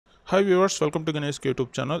Hi viewers, welcome to Ganesh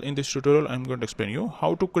YouTube channel. In this tutorial, I am going to explain you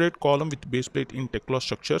how to create column with base plate in Tekla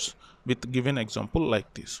Structures with given example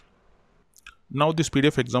like this. Now this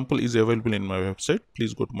PDF example is available in my website.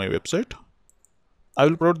 Please go to my website. I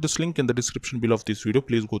will provide this link in the description below of this video.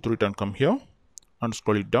 Please go through it and come here and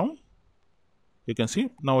scroll it down. You can see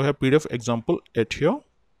now I have PDF example at here.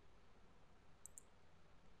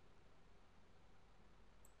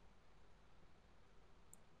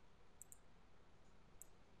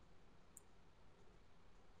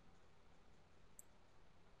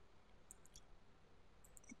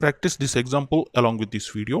 Practice this example along with this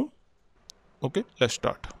video. Okay, let's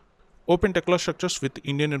start. Open Tekla Structures with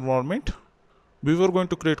Indian environment. We were going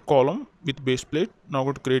to create column with base plate. Now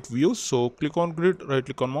going to create views. So click on grid, right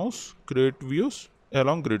click on mouse, create views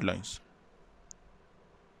along grid lines.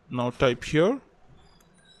 Now type here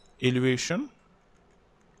elevation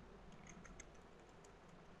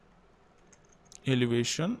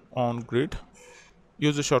on grid.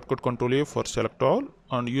 Use the shortcut Ctrl A for select all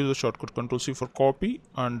and use the shortcut Ctrl C for copy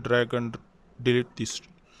and drag and delete this,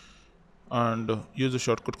 and use the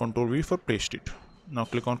shortcut Ctrl V for paste it. Now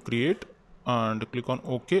click on create and click on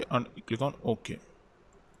OK and click on OK.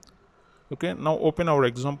 Okay, now open our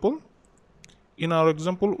example. In our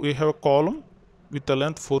example, we have a column with the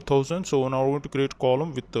length 4000. So now we're going to create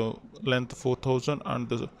column with the length 4000 and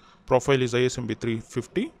the profile is ISMB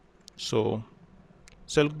 350. So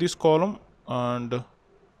select this column and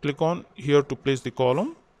click on here to place the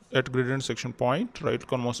column at grid end section point. Right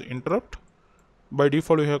click on mouse, interrupt. By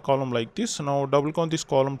default we have column like this. Now double click on this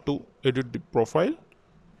column to edit the profile.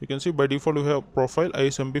 You can see by default we have profile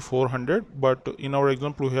ISMB 400, but in our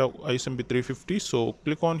example we have ISMB 350. So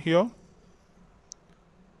click on here.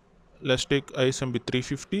 Let's take ISMB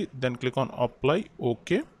 350, then click on apply,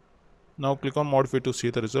 OK. Now click on modify to see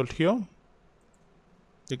the result here.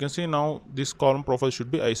 You can see now this column profile should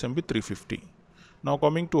be ISMB 350. Now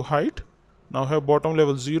coming to height, now have bottom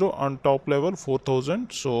level 0 and top level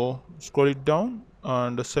 4000. So scroll it down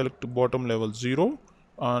and select bottom level 0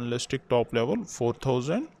 and let's take top level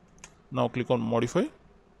 4000. Now click on modify.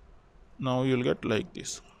 Now you'll get like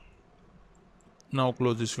this. Now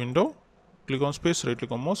close this window. Click on space, right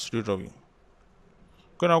click on mouse, redraw view.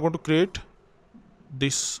 Okay, now I'm going to create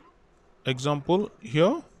this example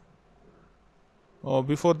here.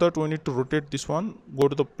 Before that we need to rotate this one. Go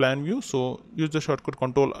to the plan view. So use the shortcut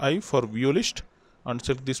Ctrl I for view list and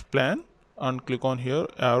select this plan and click on here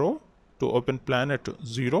arrow to open plan at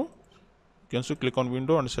 0. You can see click on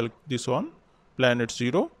window and select this one, plan at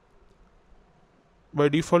 0. By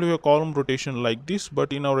default we have column rotation like this,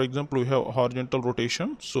 but in our example we have horizontal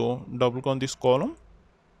rotation. So double click on this column.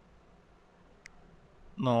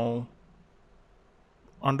 Now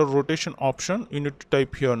under rotation option you need to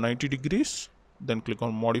type here 90 degrees, then click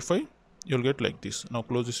on modify. You'll get like this. Now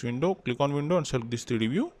close this window, click on window and select this 3D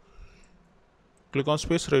view. Click on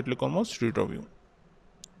space, right click on mouse, redraw view.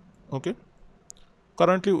 Okay,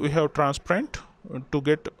 currently we have transparent. To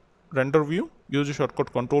get render view, use the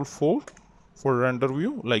shortcut Ctrl 4 for render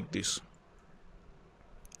view like this.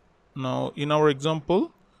 Now in our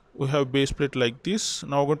example we have base plate like this.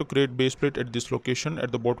 Now we're going to create base plate at this location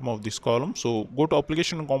at the bottom of this column. So go to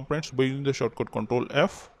application and components by using the shortcut Ctrl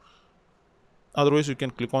F. Otherwise you can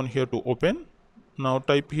click on here to open. Now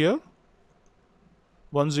type here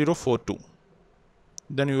 1042.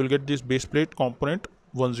 Then you will get this base plate component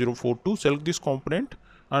 1042. Select this component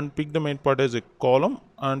and pick the main part as a column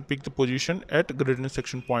and pick the position at grid end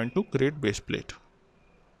section point to create base plate.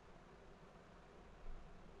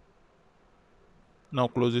 Now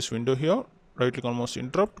close this window here, right click on mouse,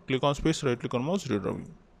 interrupt, click on space, right click on mouse, redraw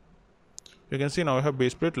view. You can see now I have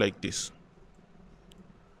base plate like this.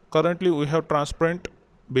 Currently we have transparent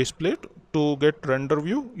base plate. To get render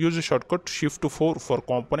view, use the shortcut Shift 4 for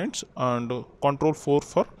components and Ctrl 4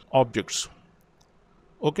 for objects.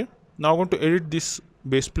 Okay, now I'm going to edit this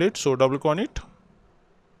base plate. So double click on it.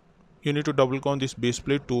 You need to double click on this base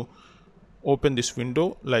plate to open this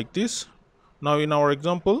window like this. Now in our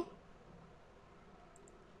example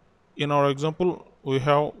we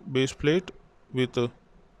have base plate with a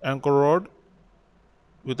anchor rod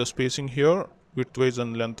with a spacing here widthwise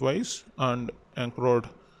and lengthwise, and anchor rod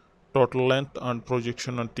total length and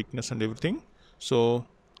projection and thickness and everything. So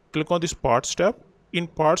click on this parts tab. In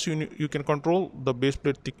parts you can control the base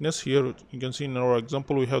plate thickness. Here you can see in our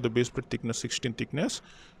example we have the base plate thickness 16 thickness.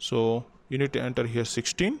 So you need to enter here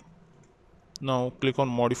 16. Now click on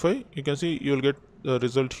modify. You can see you will get the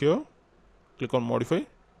result here. Click on modify.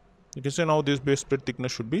 You can see now this base plate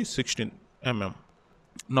thickness should be 16 mm.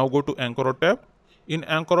 Now go to anchor rod tab. In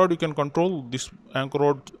anchor rod you can control this anchor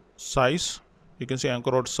rod size you can see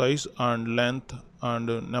anchor rod size and length and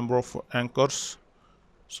number of anchors.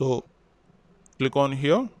 So click on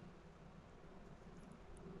here,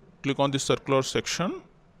 click on this circular section,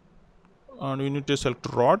 and we need to select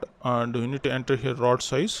rod, and we need to enter here rod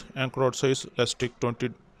size, anchor rod size, let's take 20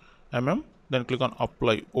 mm. Then click on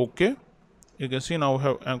apply. OK. You can see now we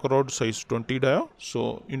have anchor rod size 20 dia,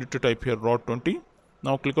 so you need to type here rod 20.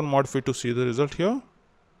 Now click on modify to see the result here.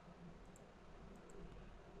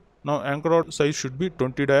 Now anchor rod size should be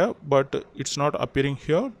 20 dia, but it's not appearing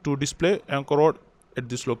here. To display anchor rod at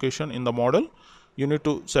this location in the model, you need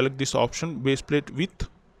to select this option, base plate with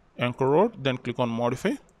anchor rod, then click on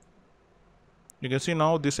modify. You can see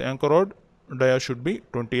now this anchor rod dia should be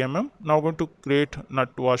 20 mm. Now going to create nut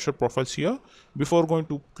washer profiles here. Before going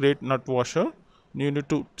to create nut washer, you need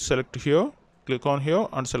to select here, click on here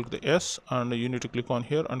and select the S, and you need to click on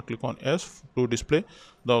here and click on S to display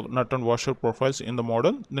the nut and washer profiles in the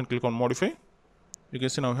model. Then click on modify. You can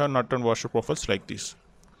see now we have nut and washer profiles like this.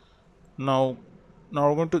 Now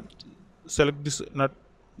we're going to select this nut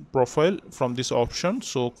profile from this option.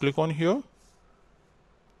 So click on here,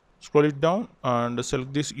 scroll it down and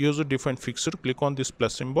select this user defined fixture. Click on this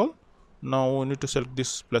plus symbol. Now we need to select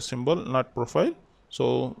this plus symbol, nut profile.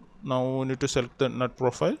 So now we need to select the nut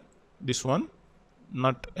profile, this one,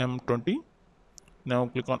 nut M20. Now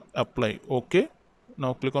click on apply. OK.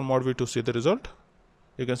 Now click on modify to see the result.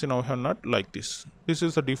 You can see now we have nut like this. This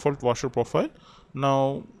is the default washer profile.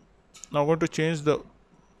 Now I'm going to change the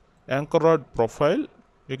anchor rod profile.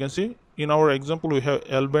 You can see in our example we have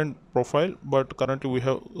L bend profile, but currently we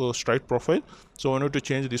have a straight profile. So we need to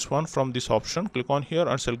change this one from this option. Click on here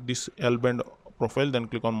and select this L bend profile, then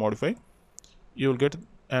click on modify. You will get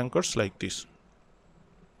anchors like this.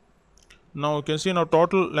 Now you can see now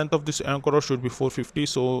total length of this anchor rod should be 450,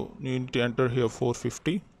 so you need to enter here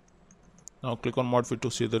 450. Now click on modify to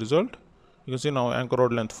see the result. You can see now anchor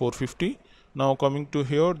rod length 450. Now coming to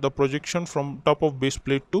here, the projection from top of base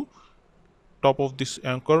plate to top of this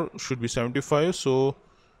anchor should be 75. So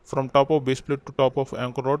from top of base plate to top of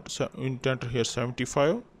anchor rod, you need to enter here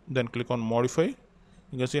 75. Then click on modify.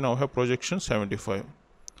 You can see now I have projection 75.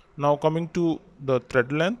 Now coming to the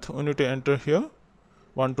thread length, we need to enter here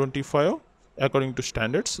 125 according to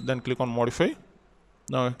standards. Then click on modify.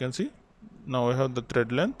 Now you can see now I have the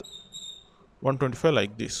thread length 125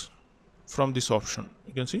 like this from this option.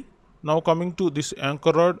 You can see now coming to this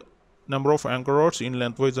anchor rod, number of anchor rods in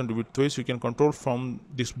lengthwise and widthwise you can control from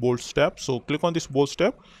this bolts tab. So click on this bolts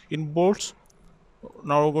tab. In bolts,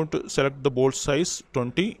 now we're going to select the bolt size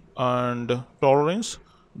 20 and tolerance,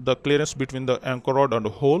 the clearance between the anchor rod and the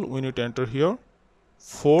hole, we need to enter here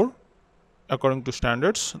 4 according to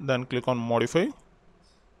standards. Then click on modify.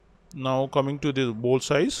 Now coming to the bolt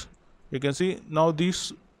size, you can see now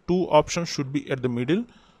these two options should be at the middle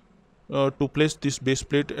to place this base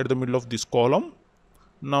plate at the middle of this column.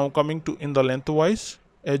 Now coming to in the lengthwise,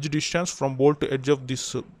 edge distance from bolt to edge of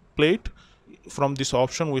this plate, from this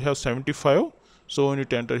option we have 75, so we need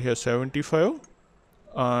to enter here 75.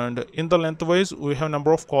 And in the lengthwise we have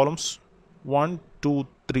number of columns 1 2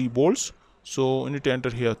 3 bolts, so we need to enter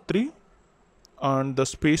here 3. And the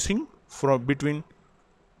spacing from between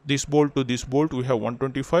this bolt to this bolt we have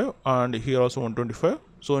 125, and here also 125,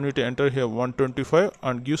 so we need to enter here 125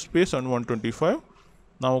 and give space on 125.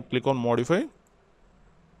 Now click on modify.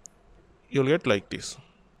 You'll get like this.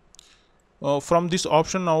 From this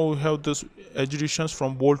option now we have this edge distance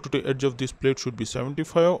from bolt to the edge of this plate should be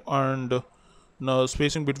 75, and now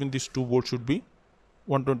spacing between these two bolts should be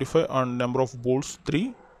 125, and number of bolts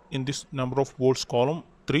 3 in this number of bolts column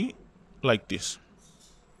 3 like this.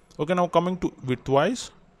 Okay, now coming to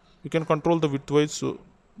widthwise, you can control the widthwise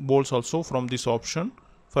bolts also from this option.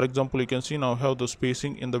 For example, you can see now have the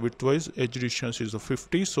spacing in the widthwise edge distance is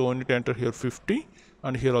 50, so we need to enter here 50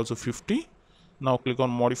 and here also 50. Now click on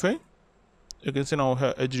modify. You can see now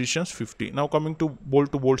have edge distance 50. Now coming to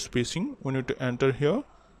bolt spacing, we need to enter here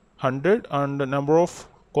 100, and the number of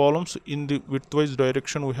columns in the widthwise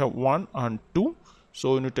direction we have 1 and 2,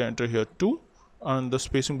 so we need to enter here 2, and the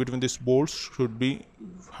spacing between these bolts should be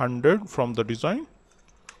 100 from the design.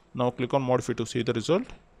 Now click on modify to see the result.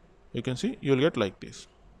 You can see you'll get like this.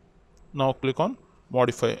 Now click on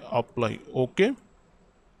modify, apply, OK.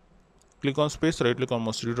 Click on space, right click on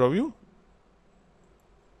mouse, redraw view.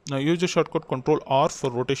 Now use the shortcut Control R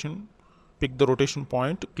for rotation. Pick the rotation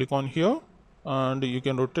point, click on here, and you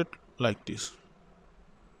can rotate like this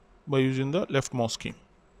by using the left mouse key.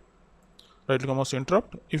 Right click on mouse,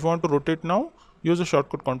 interrupt. If you want to rotate now, use the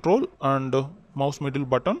shortcut Control and mouse middle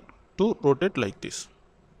button to rotate like this.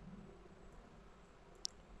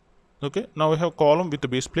 Okay, now we have column with the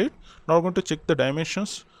base plate. Now we're going to check the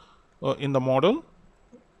dimensions in the model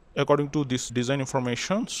according to this design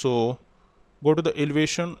information. So go to the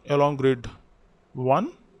elevation along grid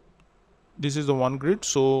 1. This is the one grid.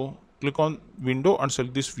 So click on window and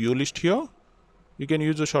select this view list here. You can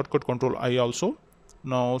use the shortcut Control I also.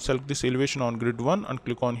 Now select this elevation on grid 1 and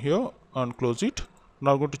click on here and close it.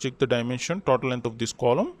 Now go to check the dimension, total length of this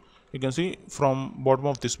column. You can see from bottom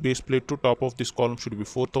of this base plate to top of this column should be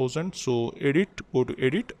 4000. So edit, go to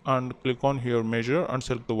edit and click on here measure and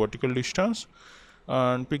select the vertical distance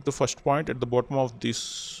and pick the first point at the bottom of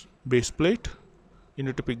this base plate. You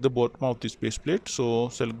need to pick the bottom of this base plate. So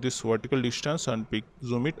select this vertical distance and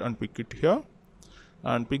zoom it and pick it here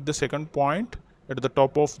and pick the second point at the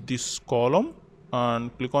top of this column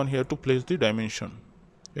and click on here to place the dimension.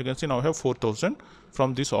 You can see now I have 4000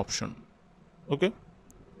 from this option. Okay,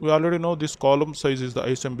 we already know this column size is the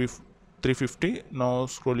ISMB 350. Now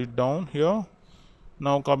scroll it down here.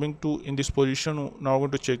 Now coming to in this position, now I'm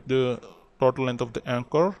going to check the total length of the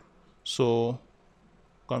anchor. So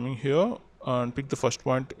coming here and pick the first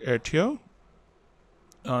point at here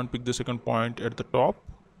and pick the second point at the top.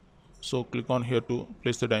 So click on here to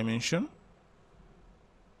place the dimension.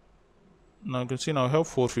 Now you can see now I have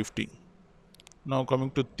 450. Now coming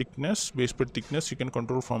to thickness, base plate thickness, you can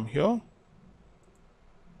control from here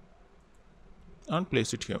and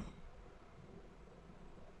place it here,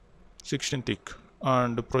 16 thick.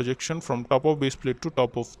 And projection from top of base plate to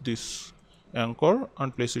top of this anchor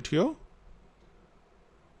and place it here.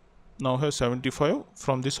 Now I have 75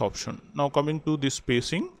 from this option. Now coming to this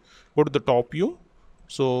spacing, go to the top view.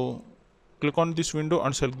 So click on this window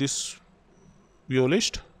and select this view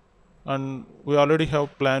list, and we already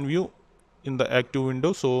have plan view in the active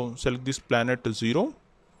window. So select this plan at 0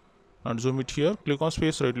 and zoom it here. Click on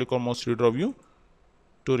space, right click on mouse redraw view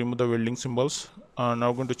to remove the welding symbols. And now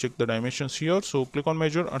I'm going to check the dimensions here. So click on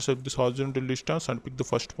measure and select this horizontal distance and pick the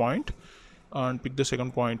first point and pick the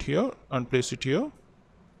second point here and place it here.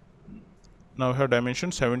 Now we have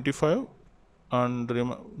dimension 75 and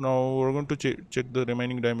now we're going to check the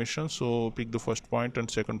remaining dimensions. So pick the first point and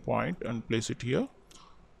second point and place it here.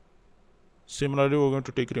 Similarly, we're going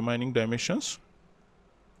to take remaining dimensions.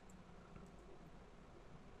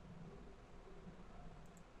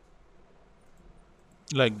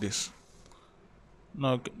 Like this.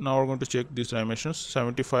 Now we're going to check these dimensions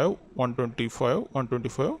 75, 125,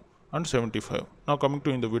 125 and 75. Now coming to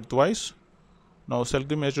in the width wise. Now select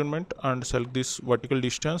the measurement and select this vertical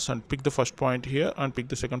distance and pick the first point here and pick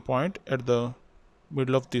the second point at the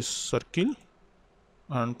middle of this circle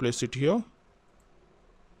and place it here.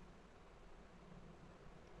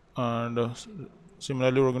 And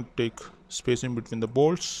similarly we're going to take spacing between the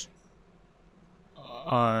bolts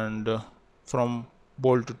and from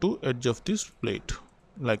bolt to edge of this plate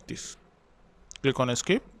like this. Click on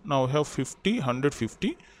escape. Now we have 50,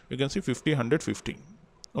 150. You can see 50, 150.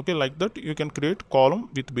 Okay, like that you can create column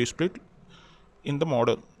with base plate in the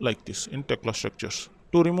model like this in Tekla Structures.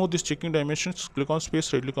 To remove this checking dimensions, click on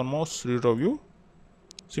space, right click on mouse, redraw view.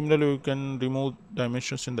 Similarly, you can remove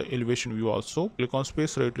dimensions in the elevation view also. Click on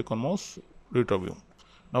space, right click on mouse, redraw view.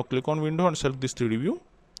 Now click on window and select this 3D view.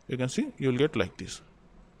 You can see you will get like this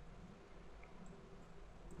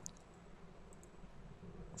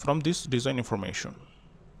from this design information.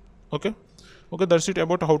 Okay, that's it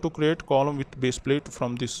about how to create column with base plate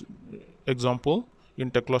from this example in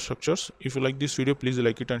Tekla Structures. If you like this video, please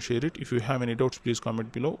like it and share it. If you have any doubts, please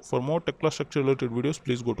comment below. For more Tekla Structure related videos,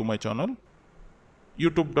 please go to my channel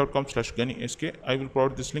youtube.com/GaniSK. I will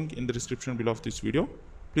provide this link in the description below of this video.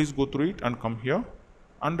 Please go through it and come here.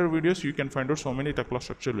 Under videos, you can find out so many Tekla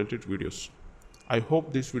Structure related videos. I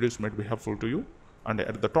hope these videos might be helpful to you. And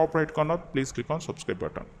at the top right corner, please click on subscribe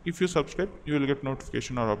button. If you subscribe, you will get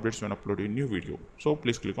notification or updates when uploading new video. So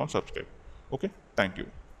please click on subscribe. Okay, thank you.